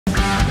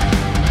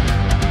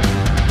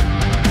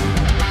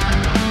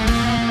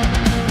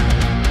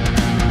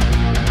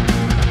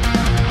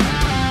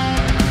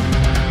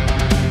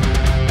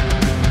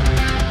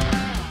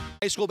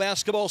High school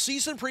basketball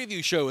season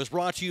preview show is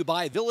brought to you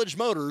by Village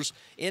Motors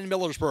in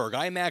Millersburg.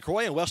 I'm Mac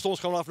Roy, and West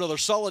Holmes coming off another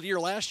solid year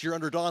last year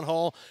under Don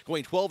Hall,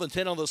 going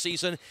 12-10 on the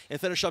season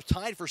and finish up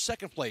tied for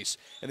second place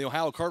in the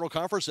Ohio Cardinal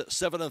Conference at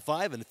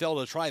 7-5 and fell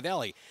to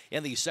Tri-Valley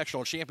in the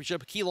sectional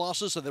championship. Key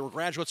losses, and they were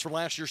graduates from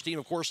last year's team,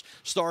 of course,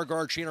 star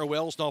guard Chandler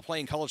Wells, now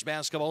playing college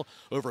basketball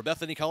over at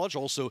Bethany College.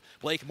 Also,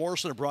 Blake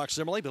Morrison and Brock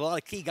Simmerly, but a lot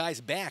of key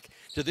guys back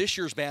to this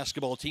year's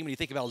basketball team. When you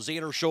think about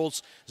Xander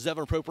Schultz,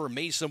 Zevin Proper,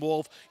 Mason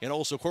Wolf, and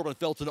also Corbin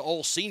Felton,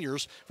 all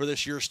seniors for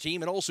this year's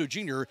team, and also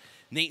junior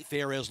Nate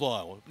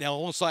Fair-Eslau. Now,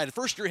 alongside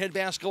first-year head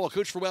basketball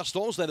coach for West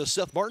Holmes, that is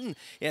Seth Martin.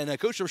 And,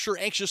 Coach, I'm sure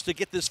anxious to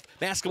get this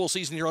basketball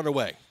season here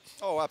underway.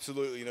 Oh,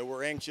 absolutely. You know,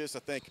 we're anxious. I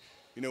think,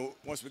 you know,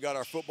 once we got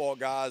our football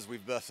guys,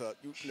 we've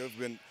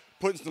been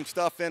putting some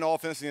stuff in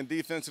offensively and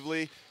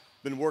defensively,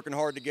 been working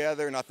hard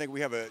together, and I think we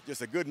have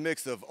just a good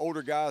mix of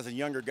older guys and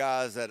younger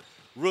guys that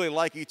really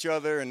like each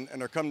other and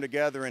are coming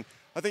together. And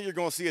I think you're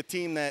going to see a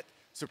team that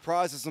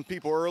surprises some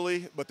people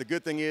early, but the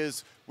good thing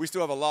is we still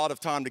have a lot of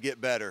time to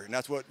get better, and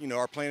that's what, you know,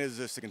 our plan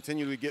is to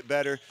continually get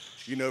better,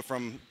 you know,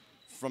 from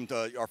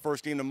our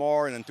first game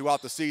tomorrow and then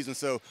throughout the season.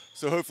 So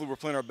hopefully we're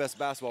playing our best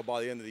basketball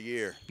by the end of the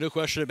year. No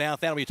question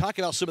about that. When you talk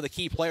about some of the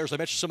key players, I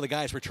mentioned some of the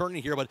guys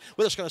returning here, but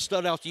what is going to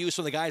stud out to you,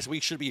 some of the guys we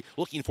should be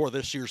looking for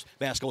this year's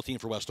basketball team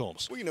for West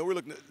Holmes? Well, you know, we're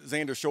looking at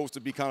Xander Schultz to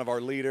be kind of our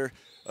leader,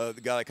 the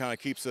guy that kind of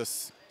keeps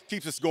us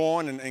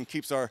going and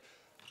keeps our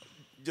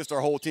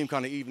whole team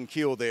kind of even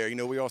keel there. You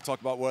know, we always talk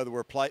about whether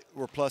we're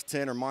plus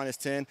 10 or minus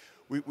 10.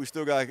 We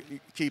still got to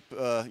keep,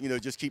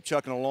 just keep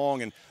chucking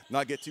along and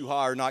not get too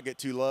high or not get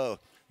too low.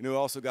 You know, we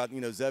also got,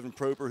 you know, Zevin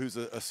Proper, who's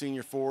a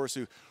senior for us,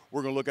 who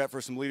we're going to look at for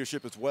some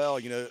leadership as well.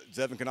 You know,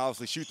 Zevin can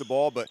obviously shoot the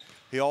ball, but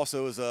he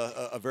also is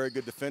a very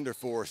good defender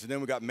for us. And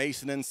then we got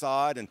Mason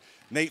inside and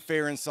Nate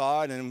Fair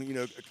inside, and, you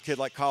know, a kid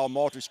like Kyle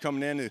Maltrich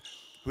coming in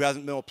who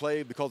hasn't been able to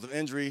play because of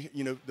injury,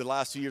 you know, the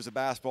last 2 years of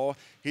basketball.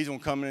 He's going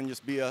to come in and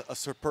just be a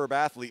superb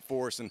athlete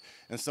for us and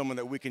someone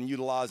that we can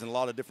utilize in a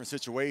lot of different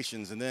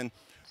situations. And then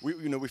we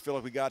feel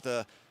like we got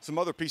some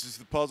other pieces to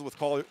the puzzle with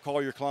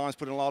Collier Klein's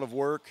putting a lot of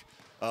work.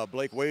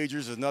 Blake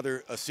Wagers is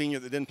a senior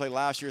that didn't play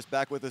last year. Is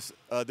back with us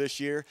this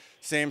year.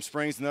 Sam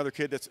Springs, another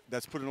kid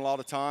that's putting a lot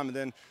of time. And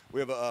then we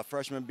have a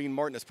freshman, Bean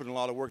Martin, that's putting a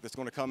lot of work, that's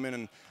going to come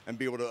in and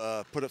be able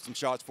to put up some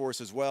shots for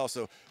us as well.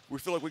 So we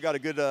feel like we got a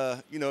good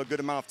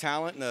amount of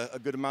talent and a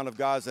good amount of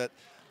guys that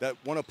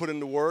want to put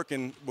into work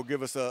and will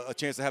give us a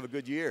chance to have a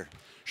good year.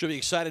 Should be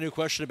excited. No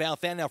question about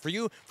that. Now, for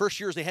you, first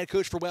year as the head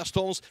coach for West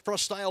Holmes, from a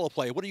style of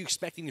play, what are you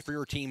expecting for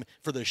your team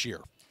for this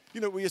year? You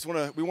know, we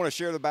want to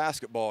share the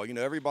basketball. You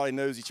know, everybody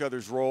knows each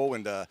other's role,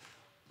 and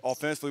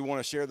offensively we want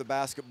to share the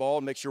basketball,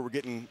 make sure we're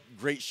getting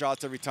great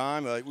shots every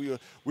time.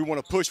 We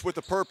want to push with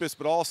the purpose,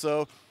 but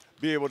also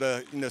be able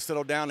to, you know,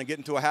 settle down and get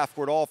into a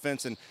half-court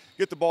offense and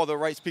get the ball to the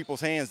right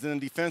people's hands. Then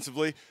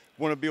defensively,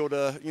 want to be able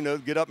to, you know,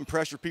 get up and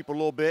pressure people a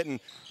little bit, and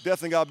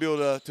definitely got to be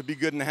able to be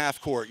good in the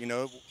half court. You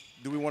know,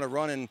 do we want to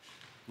run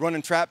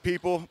and trap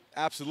people?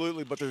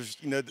 Absolutely, but there's,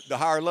 you know, the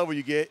higher level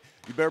you get,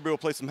 you better be able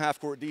to play some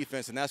half-court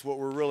defense, and that's what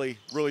we're really,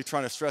 really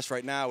trying to stress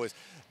right now is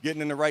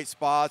getting in the right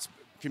spots,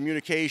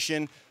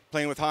 communication,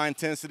 playing with high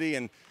intensity,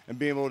 and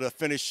being able to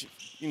finish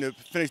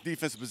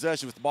defensive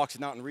possession with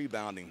boxing out and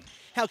rebounding.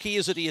 How key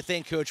is it, do you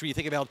think, Coach, when you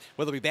think about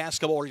whether it be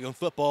basketball or even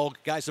football,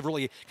 guys have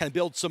really kind of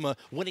built some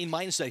winning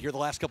mindset here the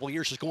last couple of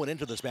years just going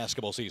into this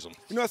basketball season?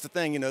 You know, that's the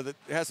thing, you know, that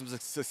has some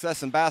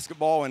success in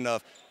basketball and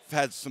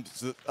had some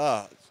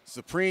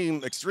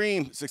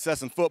extreme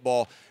success in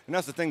football. And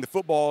that's the thing, the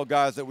football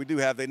guys that we do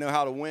have, they know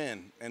how to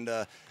win. And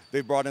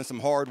they've brought in some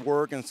hard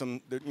work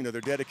and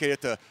they're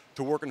dedicated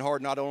to working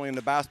hard not only in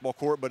the basketball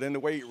court but in the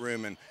weight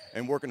room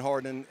and working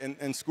hard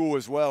in school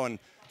as well. And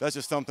that's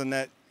just something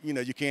that, you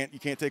know, you can't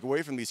take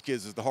away from these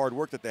kids is the hard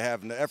work that they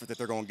have and the effort that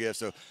they're going to give.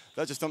 So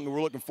that's just something that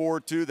we're looking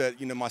forward to, that,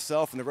 you know,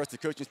 myself and the rest of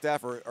the coaching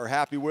staff are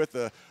happy with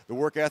the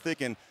work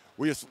ethic, and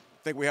we just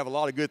think we have a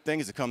lot of good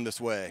things to come this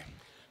way.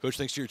 Coach,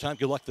 thanks for your time.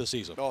 Good luck this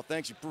season. Oh,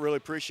 thanks. You really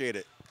appreciate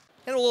it.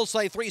 And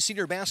alongside three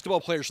senior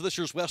basketball players for this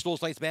year's West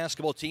Holmes Knights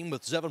basketball team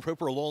with Zevin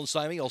Proper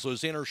alongside me, also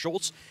Xander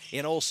Schultz,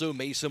 and also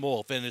Mason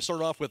Wolf. And to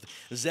start off with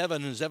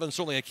Zevin,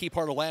 certainly a key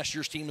part of last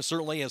year's team,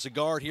 certainly as a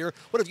guard here.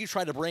 What have you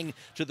tried to bring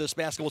to this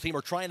basketball team,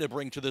 or trying to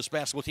bring to this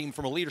basketball team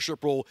from a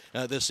leadership role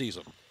this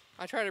season?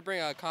 I try to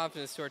bring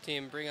confidence to our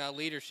team, bring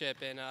leadership,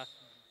 and now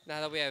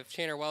that we have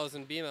Chandler Wells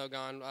and BMO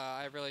gone,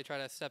 I really try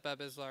to step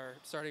up as our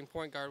starting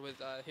point guard with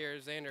here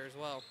Xander as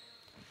well.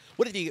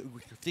 What did you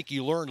think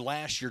you learned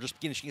last year, just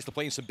getting a chance to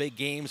play in some big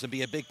games and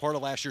be a big part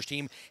of last year's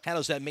team? How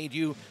does that made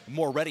you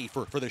more ready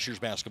for this year's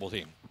basketball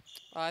team?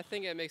 I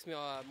think it makes me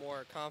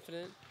more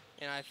confident,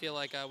 and I feel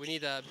like we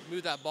need to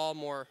move that ball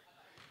more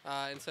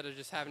instead of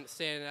just having it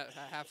stand at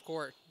half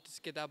court.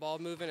 Just get that ball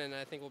moving, and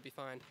I think we'll be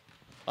fine.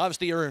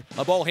 Obviously, you're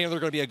a ball handler,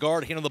 going to be a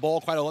guard, handling the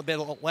ball quite a bit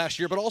last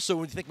year. But also,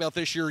 when you think about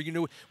this year, you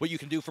know what you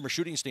can do from a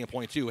shooting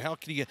standpoint, too. How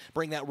can you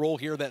bring that role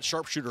here, that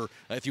sharpshooter,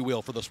 if you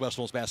will, for this West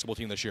Holmes basketball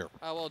team this year?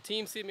 Well,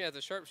 teams see me as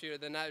a sharpshooter,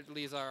 then that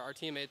leaves our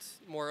teammates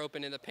more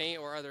open in the paint,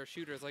 or other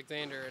shooters like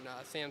Xander and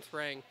Sam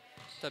Sprang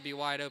to be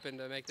wide open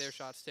to make their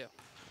shots, too.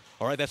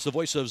 All right, that's the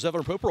voice of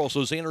Zevon Popper.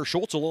 Also, Xander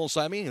Schultz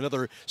alongside me,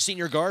 another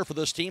senior guard for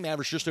this team,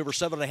 averaged just over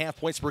 7.5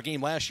 points per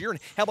game last year. And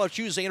how about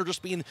you, Xander,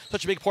 just being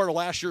such a big part of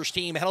last year's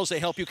team? How does that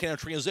help you kind of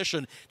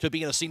transition to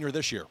being a senior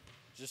this year?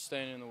 Just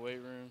staying in the weight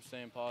room,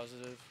 staying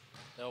positive,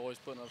 always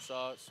putting up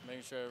shots,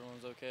 making sure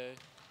everyone's okay.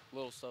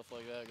 Little stuff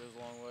like that goes a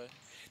long way.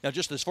 Now,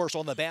 just as far as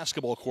on the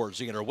basketball court,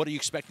 Xander, what are you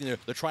expecting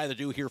to try to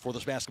do here for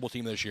this basketball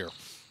team this year?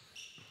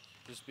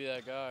 Just be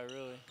that guy,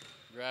 really.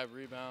 Grab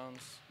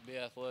rebounds, be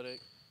athletic.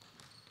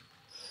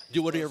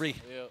 Do whatever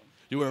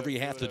you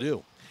have to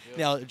do. Yep.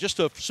 Now, just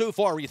so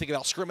far, when you think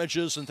about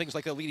scrimmages and things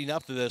like that leading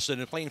up to this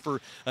and playing for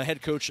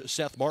head coach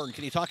Seth Martin,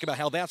 can you talk about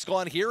how that's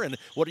gone here and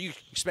what are you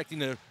expecting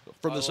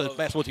from this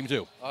basketball team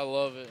too? I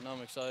love it, and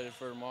I'm excited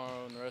for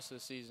tomorrow and the rest of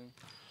the season.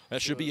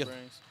 That should be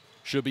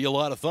a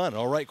lot of fun.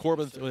 All right,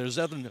 Corbin,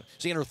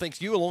 Xander,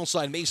 thanks you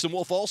alongside Mason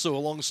Wolf, also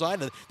alongside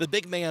the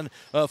big man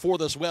for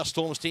this West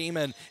Holmes team.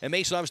 And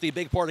Mason, obviously a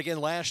big part,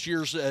 again, last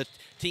year's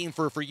team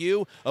for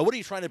you. What are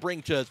you trying to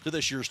bring to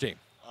this year's team?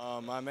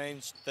 My main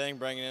thing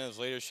bringing in is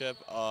leadership.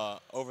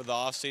 Over the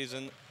off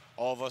season,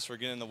 all of us were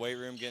getting in the weight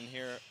room, getting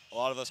here. A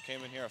lot of us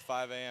came in here at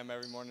 5 a.m.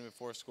 every morning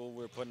before school.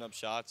 We were putting up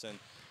shots, and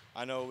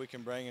I know what we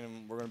can bring,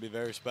 and we're going to be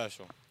very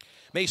special.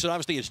 Mason,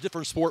 obviously it's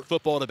different sport,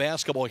 football to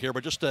basketball here,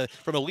 but just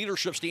from a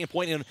leadership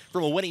standpoint and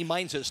from a winning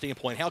mindset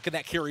standpoint, how can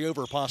that carry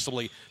over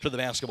possibly to the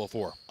basketball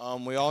floor?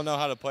 We all know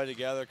how to play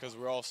together because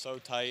we're all so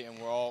tight and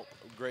we're all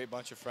a great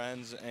bunch of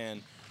friends,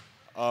 and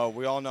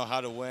we all know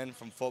how to win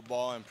from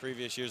football and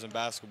previous years in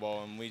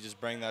basketball, and we just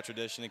bring that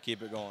tradition and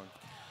keep it going.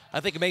 I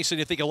think, Mason,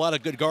 you think a lot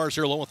of good guards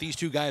here along with these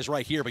two guys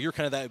right here, but you're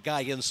kind of that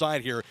guy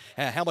inside here.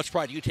 How much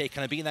pride do you take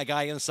kind of being that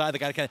guy inside, the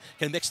guy that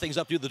can mix things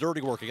up, do the dirty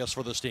work, I guess,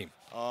 for this team?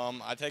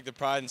 I take the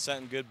pride in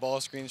setting good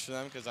ball screens for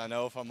them because I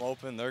know if I'm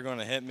open, they're going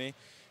to hit me.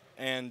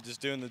 And just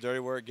doing the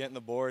dirty work, getting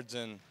the boards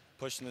and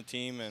pushing the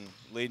team and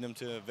leading them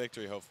to a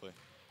victory, hopefully.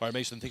 All right,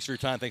 Mason, thanks for your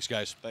time. Thanks,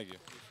 guys. Thank you.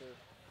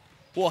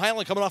 Well,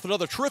 Hiland coming off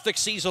another terrific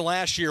season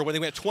last year when they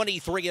went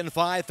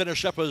 23-5,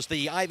 finished up as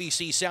the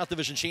IVC South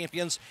Division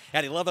champions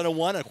at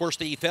 11-1. Of course,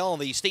 they fell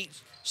in the state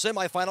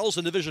semifinals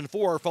in Division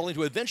 4, falling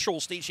to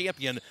eventual state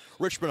champion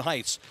Richmond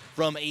Heights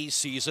from a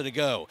season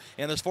ago.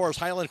 And as far as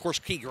Hiland, of course,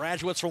 key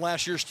graduates from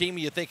last year's team,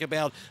 you think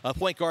about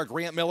point guard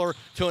Grant Miller,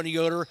 Tony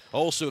Yoder,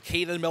 also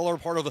Caden Miller,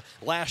 part of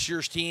last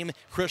year's team,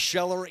 Chris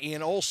Scheller,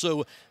 and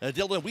also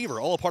Dylan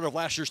Weaver, all a part of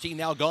last year's team,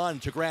 now gone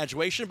to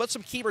graduation. But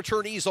some key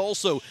returnees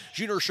also,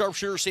 junior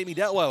sharpshooter Sammy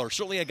Detweiler,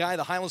 certainly a guy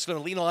the Hiland's going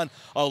to lean on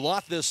a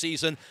lot this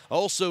season.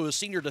 Also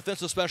senior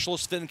defensive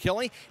specialist Finn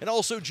Kelly, and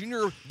also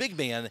junior big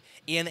man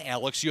in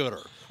Alex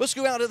Yoder. Let's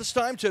go out at this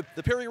time to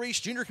the Perry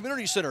Reese Junior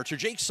Community Center to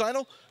Jake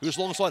Seidel, who's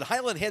alongside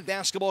Hiland head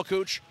basketball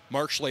coach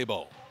Mark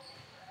Schlaball.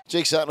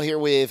 Jake Seidel here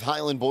with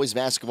Hiland boys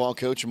basketball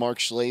coach Mark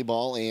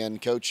Schlaball.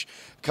 And, Coach,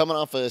 coming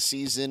off a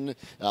season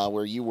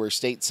where you were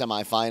state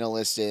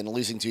semifinalist and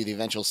losing to the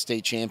eventual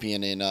state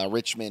champion in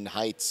Richmond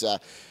Heights,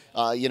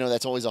 you know,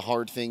 that's always a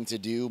hard thing to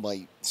do, but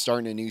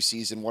starting a new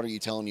season, what are you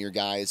telling your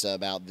guys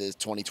about this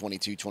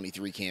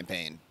 2022-23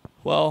 campaign?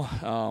 Well,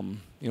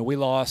 you know, we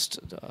lost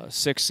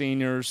 6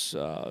 seniors,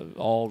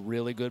 all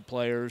really good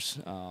players.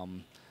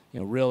 You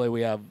know, really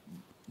we have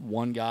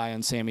one guy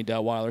in Sammy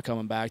Detweiler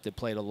coming back that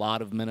played a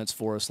lot of minutes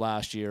for us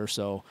last year.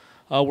 So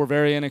we're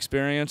very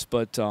inexperienced,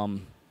 but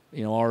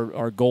you know,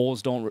 our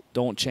goals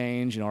don't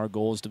change. You know, our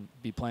goal is to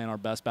be playing our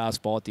best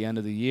basketball at the end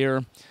of the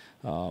year.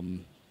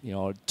 You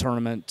know,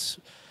 tournament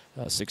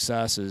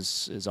success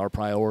is our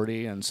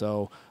priority, and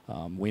so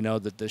we know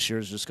that this year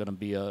is just going to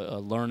be a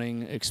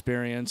learning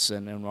experience,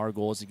 and our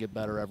goal is to get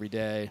better every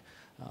day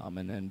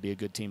and be a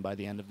good team by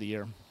the end of the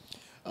year.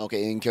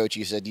 Okay, and Coach,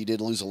 you said you did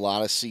lose a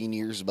lot of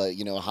seniors, but,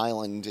 you know,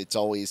 Hiland, it's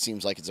always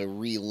seems like it's a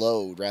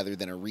reload rather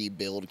than a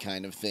rebuild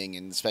kind of thing,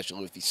 and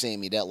especially with the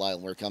Sammy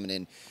Detweiler coming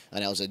in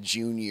now as a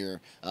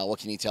junior. What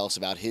can you tell us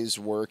about his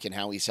work and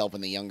how he's helping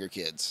the younger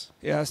kids?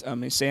 Yes, I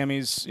mean,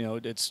 Sammy's, you know,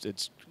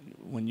 it's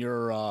when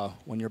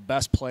your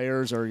best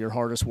players are your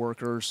hardest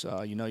workers,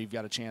 you know you've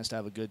got a chance to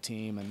have a good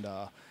team, and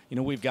you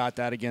know we've got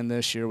that again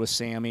this year with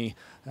Sammy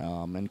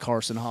and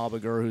Carson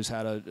Hobiger, who's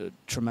had a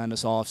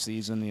tremendous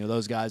offseason. You know,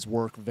 those guys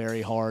work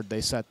very hard.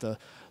 They set the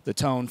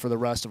tone for the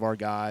rest of our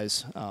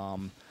guys.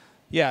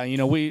 Yeah, you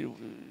know, we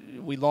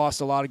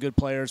lost a lot of good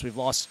players. We've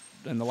lost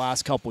in the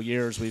last couple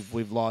years.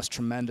 We've lost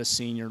tremendous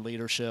senior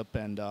leadership,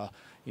 and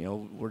you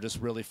know, we're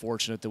just really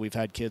fortunate that we've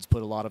had kids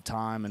put a lot of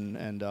time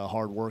and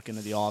hard work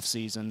into the off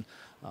season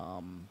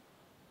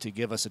to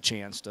give us a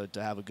chance to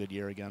have a good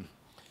year again.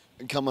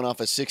 Coming off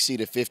a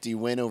 60-50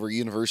 win over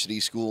University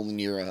School in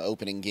your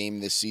opening game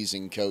this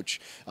season, Coach,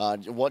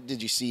 what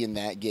did you see in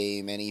that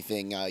game?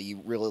 Anything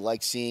you really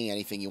like seeing?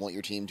 Anything you want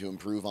your team to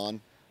improve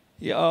on?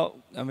 Yeah,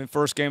 I mean,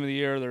 first game of the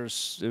year,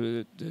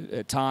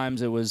 at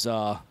times it was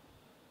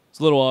it's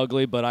a little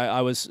ugly, but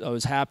I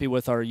was happy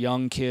with our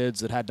young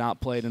kids that had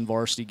not played in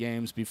varsity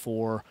games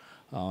before,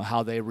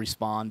 how they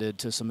responded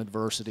to some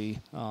adversity.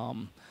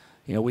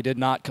 You we did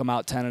not come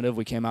out tentative.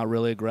 We came out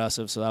really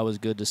aggressive, so that was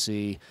good to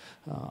see.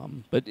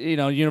 But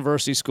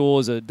University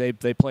School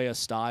they play a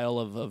style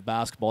of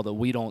basketball that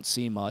we don't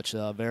see much.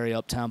 Very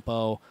up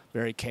tempo,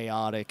 very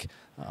chaotic.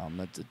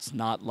 It's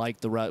not like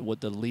with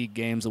the league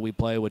games that we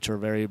play, which are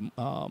very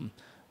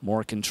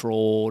more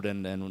controlled,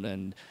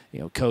 and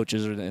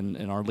coaches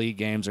in our league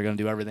games are going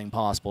to do everything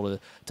possible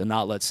to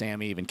not let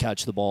Sammy even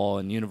catch the ball.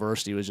 And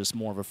University was just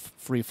more of a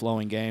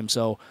free-flowing game.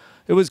 So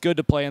it was good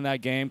to play in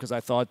that game because I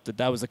thought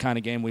that was the kind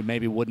of game we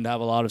maybe wouldn't have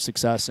a lot of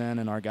success in,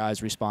 and our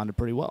guys responded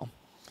pretty well.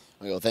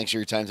 Well, thanks for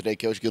your time today,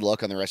 Coach. Good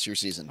luck on the rest of your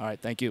season. All right,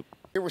 thank you.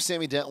 Here with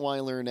Sammy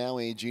Detweiler, now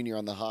a junior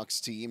on the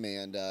Hawks team,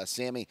 and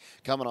Sammy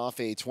coming off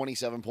a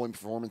 27-point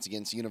performance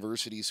against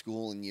University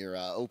School in your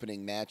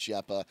opening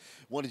matchup.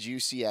 What did you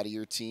see out of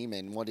your team,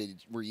 and what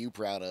were you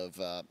proud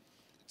of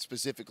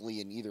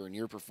specifically in either in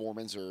your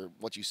performance or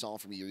what you saw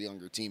from your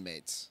younger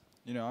teammates?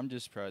 I'm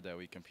just proud that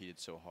we competed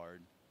so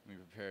hard. We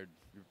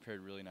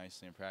prepared really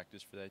nicely in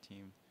practice for that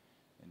team,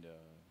 and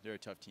they're a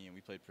tough team.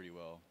 We played pretty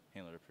well,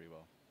 handled it pretty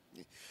well.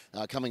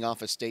 Coming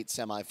off a state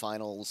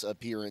semifinals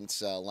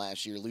appearance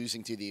last year,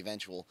 losing to the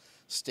eventual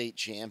state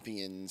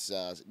champions,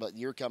 but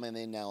you're coming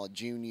in now a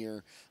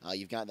junior.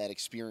 You've got that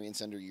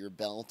experience under your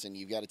belt, and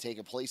you've got to take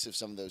a place of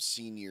some of those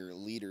senior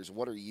leaders.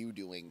 What are you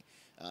doing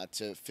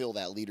to fill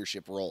that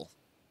leadership role?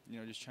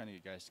 Just trying to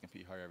get guys to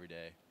compete hard every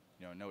day.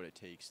 Know what it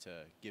takes to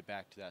get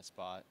back to that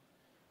spot,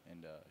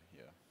 and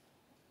yeah.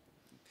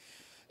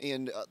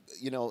 And,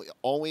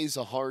 always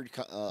a hard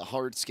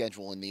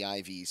schedule in the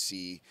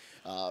IVC.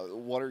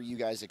 What are you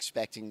guys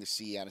expecting to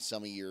see out of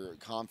some of your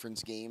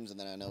conference games? And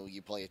then I know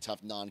you play a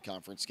tough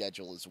non-conference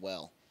schedule as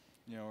well.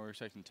 We're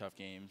expecting tough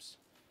games.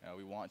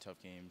 We want tough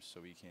games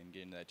so we can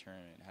get into that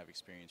tournament and have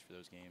experience for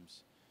those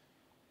games.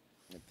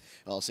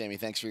 Well, Sammy,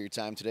 thanks for your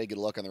time today. Good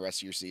luck on the rest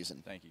of your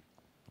season. Thank you.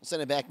 We'll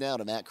send it back now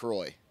to Matt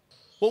Croy.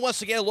 Well,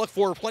 once again, look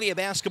for plenty of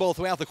basketball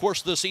throughout the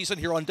course of the season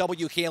here on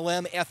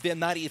WKLM-FM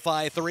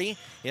 95.3,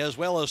 as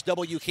well as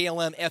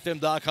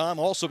WKLM-FM.com.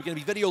 Also, we're going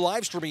to be video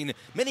live streaming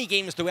many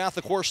games throughout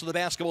the course of the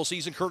basketball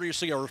season,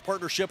 courtesy of our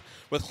partnership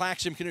with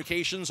Claxton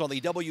Communications on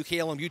the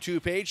WKLM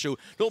YouTube page. So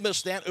don't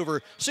miss that.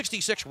 Over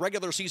 66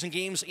 regular season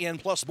games and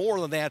plus more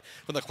than that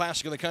from the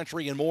Classic of the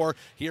Country and more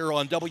here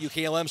on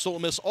WKLM. So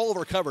don't miss all of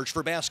our coverage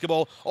for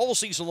basketball all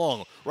season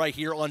long right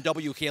here on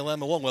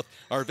WKLM, along with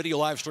our video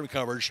live stream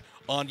coverage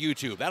on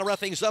YouTube. That'll wrap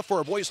things up for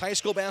our boys high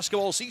school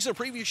basketball season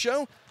preview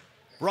show,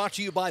 brought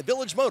to you by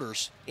Village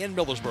Motors in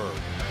Millersburg.